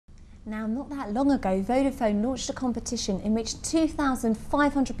Now, not that long ago, Vodafone launched a competition in which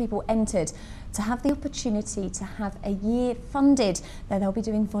 2,500 people entered to have the opportunity to have a year funded that they'll be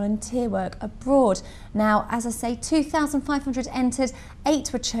doing volunteer work abroad. Now, as I say, 2,500 entered,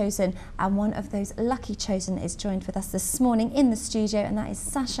 8 were chosen, and one of those lucky chosen is joined with us this morning in the studio, and that is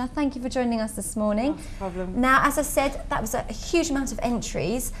Sasha. Thank you for joining us this morning. No problem. Now, as I said, that was a huge amount of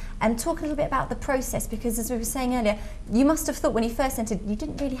entries, and talk a little bit about the process, because as we were saying earlier, you must have thought when you first entered, you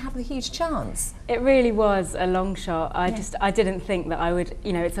didn't really have a huge chance. It really was a long shot. I didn't think that I would,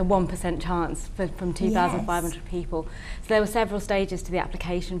 it's a 1% chance from 2,500 people. So there were several stages to the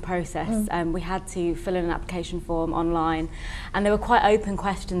application process. We had to fill in an application form online, and there were quite open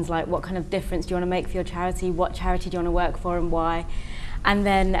questions like, what kind of difference do you want to make for your charity, what charity do you want to work for, and why? And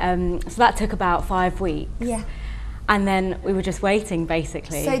then, so that took about 5 weeks. Yeah. And then we were just waiting,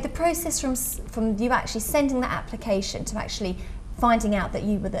 basically. So the process from you actually sending that application to actually finding out that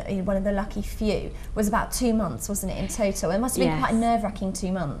you were one of the lucky few was about 2 months, wasn't it, in total? It must have been quite a nerve-wracking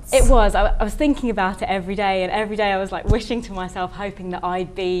 2 months. It was. I was thinking about it every day, and every day I was like wishing to myself, hoping that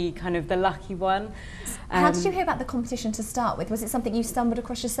I'd be kind of the lucky one. How did you hear about the competition to start with? Was it something you stumbled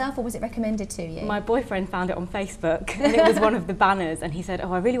across yourself, or was it recommended to you? My boyfriend found it on Facebook, and it was one of the banners, and he said,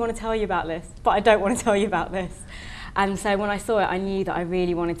 "Oh, I really want to tell you about this, but I don't want to tell you about this." And so when I saw it, I knew that I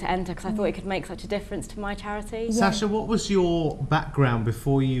really wanted to enter, because I thought it could make such a difference to my charity. Sasha, what was your background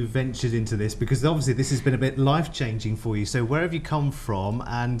before you ventured into this? Because obviously this has been a bit life-changing for you. So where have you come from,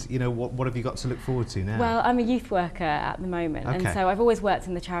 and what have you got to look forward to now? Well, I'm a youth worker at the moment, Okay. and so I've always worked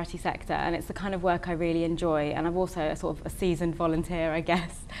in the charity sector, and it's the kind of work I really enjoy, and I'm also a sort of a seasoned volunteer, I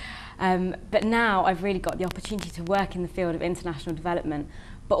guess. But now I've really got the opportunity to work in the field of international development,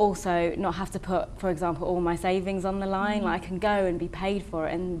 but also not have to put, for example, all my savings on the line. Like, I can go and be paid for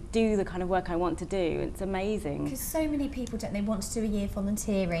it and do the kind of work I want to do. It's amazing. Because so many people they want to do a year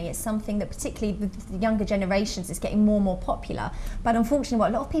volunteering. It's something that, particularly with the younger generations, is getting more and more popular. But unfortunately, what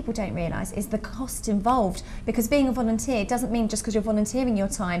a lot of people don't realise is the cost involved. Because being a volunteer doesn't mean just because you're volunteering your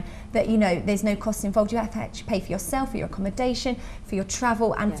time that there's no cost involved. You have to actually pay for yourself, for your accommodation, for your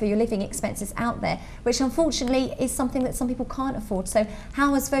travel, and for your living expenses out there, which unfortunately is something that some people can't afford. So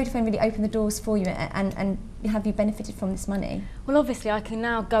how has Vodafone really opened the doors for you, and have you benefited from this money? Well, obviously I can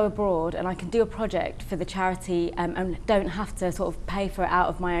now go abroad and I can do a project for the charity and don't have to sort of pay for it out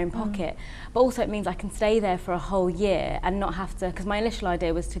of my own pocket. But also it means I can stay there for a whole year and not have to, because my initial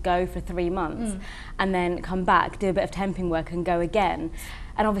idea was to go for 3 months and then come back, do a bit of temping work and go again.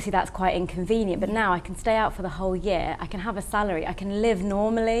 And obviously that's quite inconvenient, but now I can stay out for the whole year, I can have a salary, I can live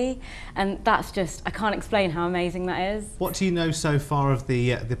normally, and that's just, I can't explain how amazing that is. What do you know so far of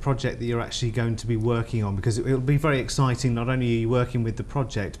the project that you're actually going to be working on? Because it'll be very exciting. Not only are you working with the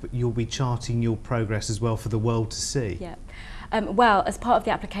project, but you'll be charting your progress as well for the world to see. Yeah. Well, as part of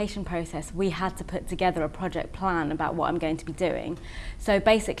the application process, we had to put together a project plan about what I'm going to be doing. So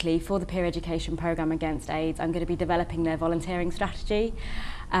basically, for the peer education programme against AIDS, I'm going to be developing their volunteering strategy,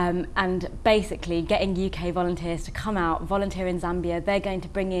 and basically getting UK volunteers to come out, volunteer in Zambia. They're going to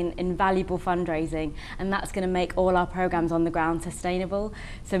bring in invaluable fundraising, and that's going to make all our programmes on the ground sustainable.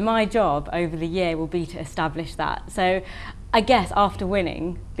 So my job over the year will be to establish that. So I guess after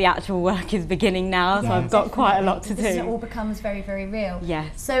winning, the actual work is beginning now, so I've got quite a lot to do. It all becomes very, very real.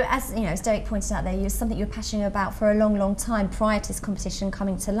 Yes. So as Derek pointed out there, it was something you were passionate about for a long, long time prior to this competition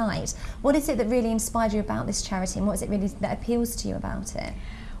coming to light. What is it that really inspired you about this charity, and what is it really that appeals to you about it?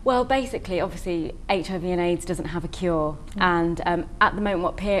 Well, basically, obviously, HIV and AIDS doesn't have a cure, and at the moment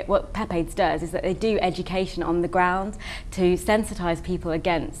what PEP AIDS does is that they do education on the ground to sensitise people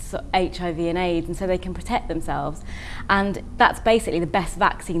against HIV and AIDS, and so they can protect themselves. And that's basically the best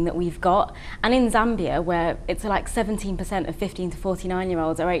vaccine that we've got. And in Zambia, where it's like 17% of 15 to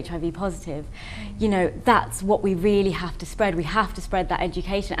 49-year-olds are HIV positive, that's what we really have to spread. We have to spread that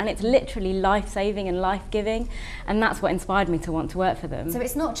education, and it's literally life-saving and life-giving, and that's what inspired me to want to work for them. So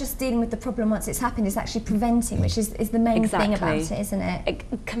it's not just dealing with the problem once it's happened, it's actually preventing, which is the main thing about it, isn't it?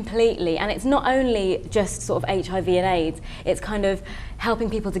 Completely. And it's not only just sort of HIV and AIDS, it's kind of helping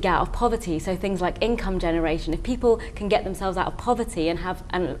people to get out of poverty. So things like income generation. If people can get themselves out of poverty and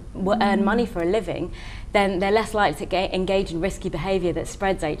earn money for a living, then they're less likely to engage in risky behaviour that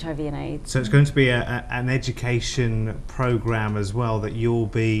spreads HIV and AIDS. So it's going to be an education programme as well, that you'll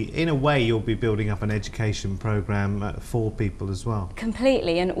be building up an education programme for people as well.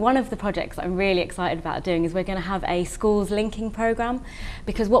 Completely, and one of the projects I'm really excited about doing is we're going to have a schools linking programme,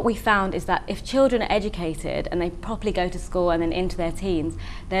 because what we found is that if children are educated and they properly go to school and then into their teens, teens,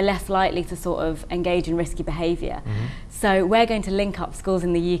 they're less likely to sort of engage in risky behaviour. So we're going to link up schools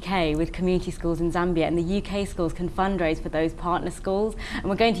in the UK with community schools in Zambia, and the UK schools can fundraise for those partner schools, and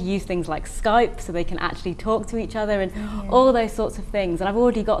we're going to use things like Skype so they can actually talk to each other and all those sorts of things. And I've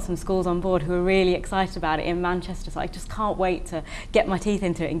already got some schools on board who are really excited about it in Manchester, so I just can't wait to get my teeth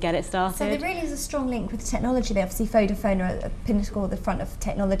into it and get it started. So there really is a strong link with technology there. Obviously Vodafone are a pinnacle at the front of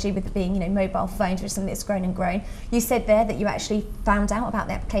technology, with being, you know, mobile phones, which is something that's grown and grown. You said there that you actually found out about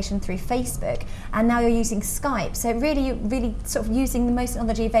the application through Facebook, and now you're using Skype. So really sort of using the most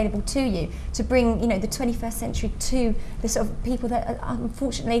technology available to you to bring, you know, the 21st century to the sort of people that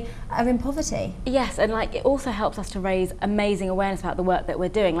unfortunately are in poverty. Yes, and like it also helps us to raise amazing awareness about the work that we're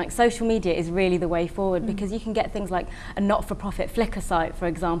doing. Like social media is really the way forward, because you can get things like a not-for-profit Flickr site, for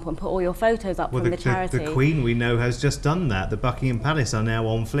example, and put all your photos up from the charity. The Queen, we know, has just done that. The Buckingham Palace are now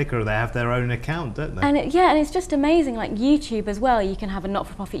on Flickr. They have their own account, don't they? And and it's just amazing. Like YouTube as well, you can have a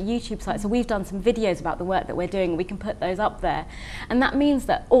not-for-profit YouTube site. So we've done some videos about the work that we're doing, and we can put those up there. And that means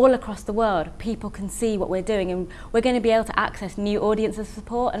that all across the world, people can see what we're doing, and we're going to be able to access new audiences of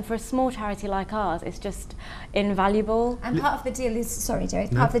support. And for a small charity like ours, it's just invaluable. And part of the deal is, sorry Jerry,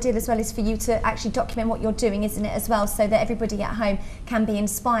 part of the deal as well is for you to actually document what you're doing, isn't it, as well, so that everybody at home can be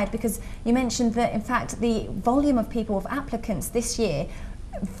inspired, because you mentioned that in fact the volume of people, of applicants this year,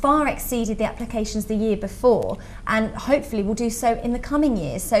 far exceeded the applications the year before, and hopefully will do so in the coming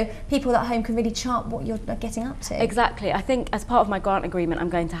years, so people at home can really chart what you're getting up to. Exactly. I think as part of my grant agreement I'm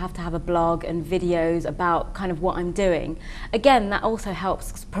going to have a blog and videos about kind of what I'm doing. Again, that also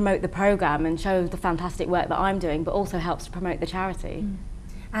helps promote the programme and show the fantastic work that I'm doing, but also helps to promote the charity.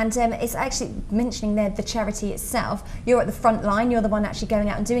 And it's actually mentioning there the charity itself. You're at the front line, you're the one actually going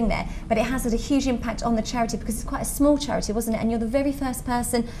out and doing there, but it has had a huge impact on the charity because it's quite a small charity, wasn't it? And you're the very first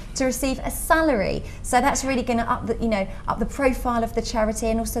person to receive a salary. So that's really going to up the profile of the charity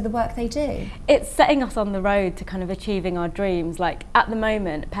and also the work they do. It's setting us on the road to kind of achieving our dreams. Like at the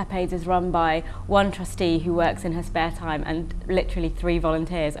moment, Pep Aids is run by one trustee who works in her spare time and literally 3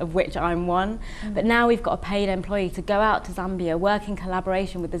 volunteers, of which I'm one. But now we've got a paid employee to go out to Zambia, work in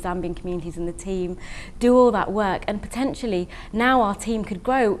collaboration with the Zambian communities and the team, do all that work, and potentially now our team could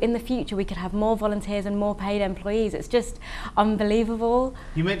grow. In the future we could have more volunteers and more paid employees. It's just unbelievable.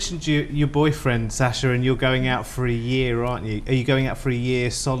 You mentioned your boyfriend, Sasha, and you're going out for a year, aren't you? Are you going out for a year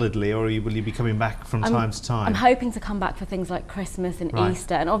solidly, or will you be coming back from time to time? I'm hoping to come back for things like Christmas and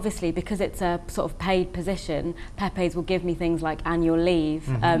Easter, and obviously because it's a sort of paid position, Pep Aids will give me things like annual leave.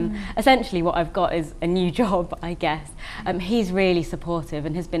 Essentially what I've got is a new job, I guess. He's really supportive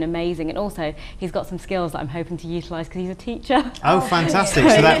and has been amazing, and also he's got some skills that I'm hoping to utilise because he's a teacher. Oh, fantastic.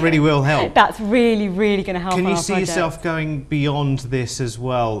 So that really will help. That's really going to help. Can you see yourself going beyond this as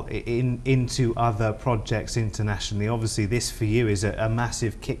well into other projects internationally? Obviously this for you is a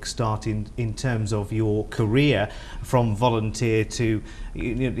massive kickstart in terms of your career, from volunteer to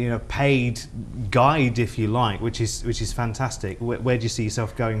paid guide, if you like, which is fantastic. Where do you see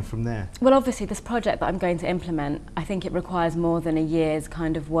yourself going from there? Well, obviously this project that I'm going to implement, I think it requires more than a year's kind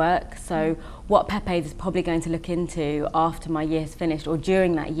of work. So what Pep Aids is probably going to look into after my year's finished, or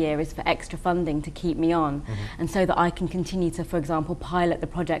during that year, is for extra funding to keep me on, and so that I can continue to, for example, pilot the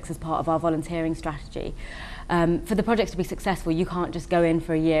projects as part of our volunteering strategy. For the projects to be successful, you can't just go in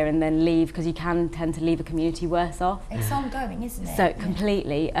for a year and then leave, because you can tend to leave a community worse off. It's ongoing, isn't it? So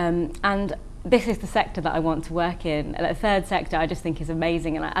completely. And this is the sector that I want to work in. The third sector I just think is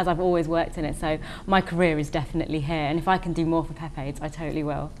amazing, and as I've always worked in it, so my career is definitely here, and if I can do more for Pep Aids, I totally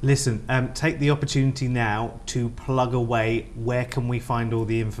will. Listen, take the opportunity now to plug away. Where can we find all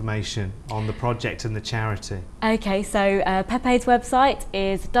the information on the project and the charity? Okay, so Pep Aids website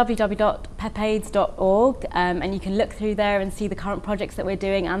is www.pepaids.org, and you can look through there and see the current projects that we're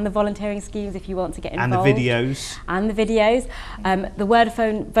doing and the volunteering schemes if you want to get involved. And the videos. And the videos. The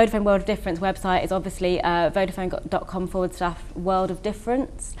Vodafone World of Difference website is obviously vodafone.com/World of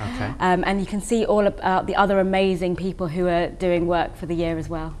Difference. Okay. And you can see all about the other amazing people who are doing work for the year as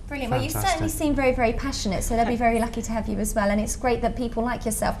well. Brilliant. Fantastic. Well, you certainly seem very, very passionate, so they'll be very lucky to have you as well, and it's great that people like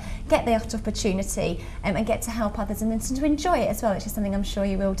yourself get the opportunity and get to help others and to enjoy it as well, which is something I'm sure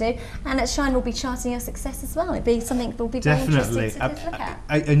you will do. And at Shine will be charting your success as well. It'll be something that will be very interesting to look at.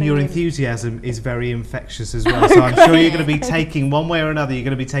 And your enthusiasm is very infectious as well, so I'm sure you're going to be taking, one way or another, you're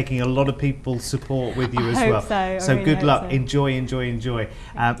going to be taking a lot of people's support with you as well. So really good luck. Enjoy.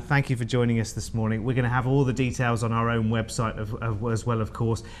 Thank you for joining us this morning. We're going to have all the details on our own website as well, of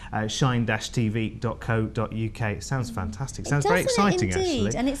course, shine-tv.co.uk. It sounds fantastic. Sounds very exciting,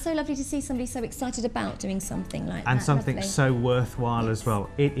 actually. And it's so lovely to see somebody so excited about doing something like that. And something so worthwhile as well.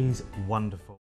 It is wonderful.